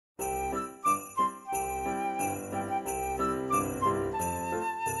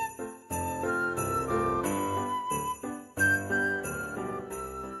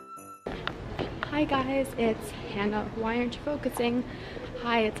Hi guys, it's Hannah. Why aren't you focusing?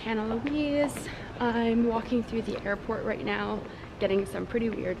 Hi, it's Hannah Louise. I'm walking through the airport right now, getting some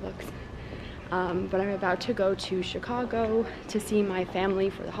pretty weird looks. But I'm about to go to Chicago to see my family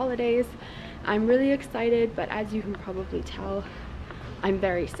for the holidays. I'm really excited, but as you can probably tell, I'm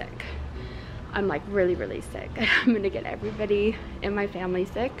very sick. I'm like really sick. I'm gonna get everybody in my family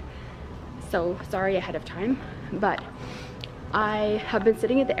sick. So sorry ahead of time, but I have been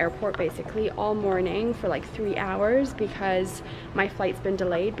sitting at the airport basically all morning for like 3 hours because my flight's been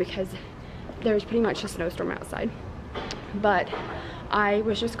delayed because there's pretty much a snowstorm outside. But I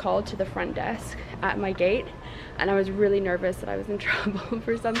was just called to the front desk at my gate and I was really nervous that I was in trouble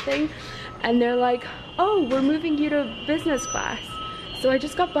for something. And they're like, oh, we're moving you to business class. So I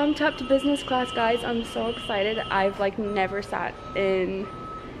just got bumped up to business class, guys. I'm so excited. I've like never sat in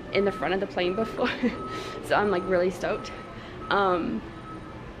the front of the plane before. So I'm like really stoked.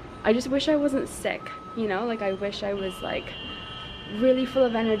 I just wish I wasn't sick, you know, like I wish I was like really full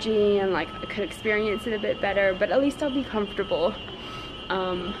of energy and like I could experience it a bit better, but at least I'll be comfortable.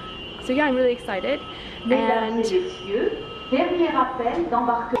 So yeah, I'm really excited. And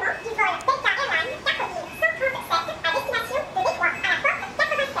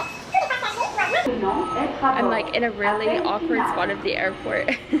I'm like in a really awkward spot of the airport.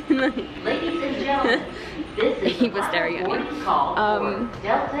 Ladies and gentlemen, he was staring at me. So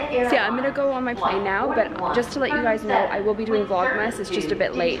yeah, I'm gonna go on my plane now, but just to let you guys know, I will be doing Vlogmas. It's just a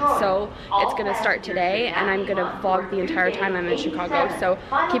bit late, so it's gonna start today, and I'm gonna vlog the entire time I'm in Chicago. So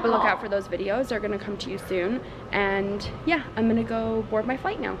keep a lookout for those videos. They're gonna come to you soon. And yeah, I'm gonna go board my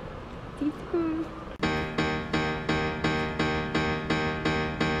flight now. See you soon.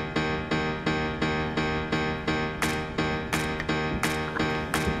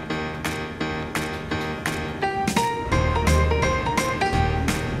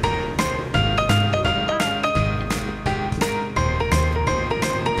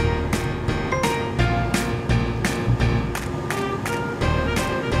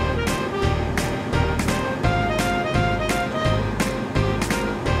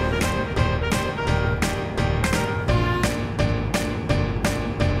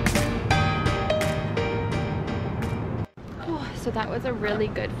 So that was a really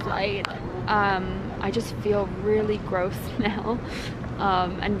good flight. I just feel really gross now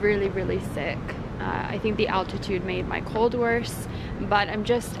and really sick. I think the altitude made my cold worse, but I'm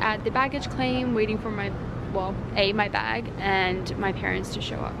just at the baggage claim waiting for my, well, my bag and my parents to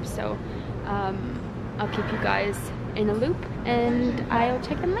show up. So I'll keep you guys in a loop and I'll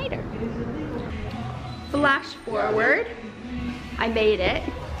check in later. Flash forward, I made it.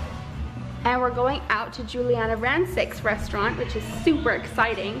 And we're going out to Juliana Rancic's restaurant, which is super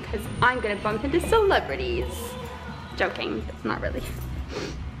exciting because I'm gonna bump into celebrities. Joking, it's not really.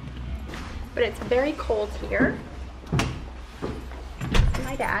 But it's very cold here.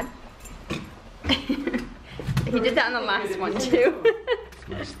 My dad. He did that on the last one too.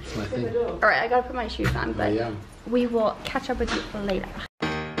 It's my thing. All right, I gotta put my shoes on, but we will catch up with you later.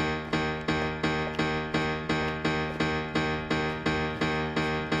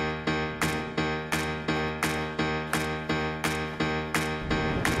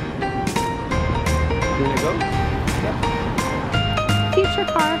 Go? Yeah. Future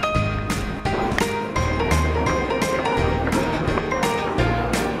car.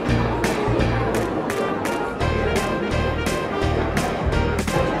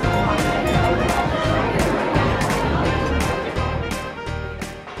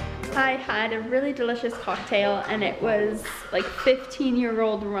 I had a really delicious cocktail and it was like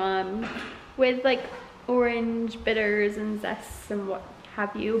 15-year-old rum with like orange bitters and zests and what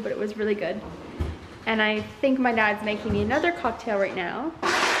have you, but it was really good. And I think my dad's making me another cocktail right now.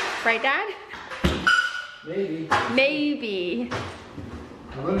 Right, Dad? Maybe. Maybe.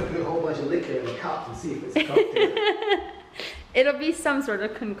 I'm gonna put a whole bunch of liquor in the cup and see if it's a cocktail. It'll be some sort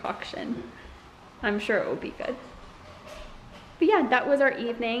of concoction. I'm sure it will be good. But yeah, that was our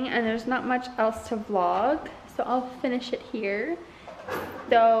evening and there's not much else to vlog. So I'll finish it here.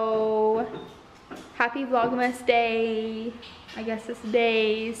 So, happy Vlogmas day. I guess it's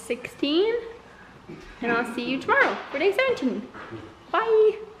day 16. And I'll see you tomorrow for day 17.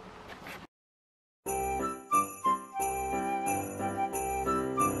 Bye.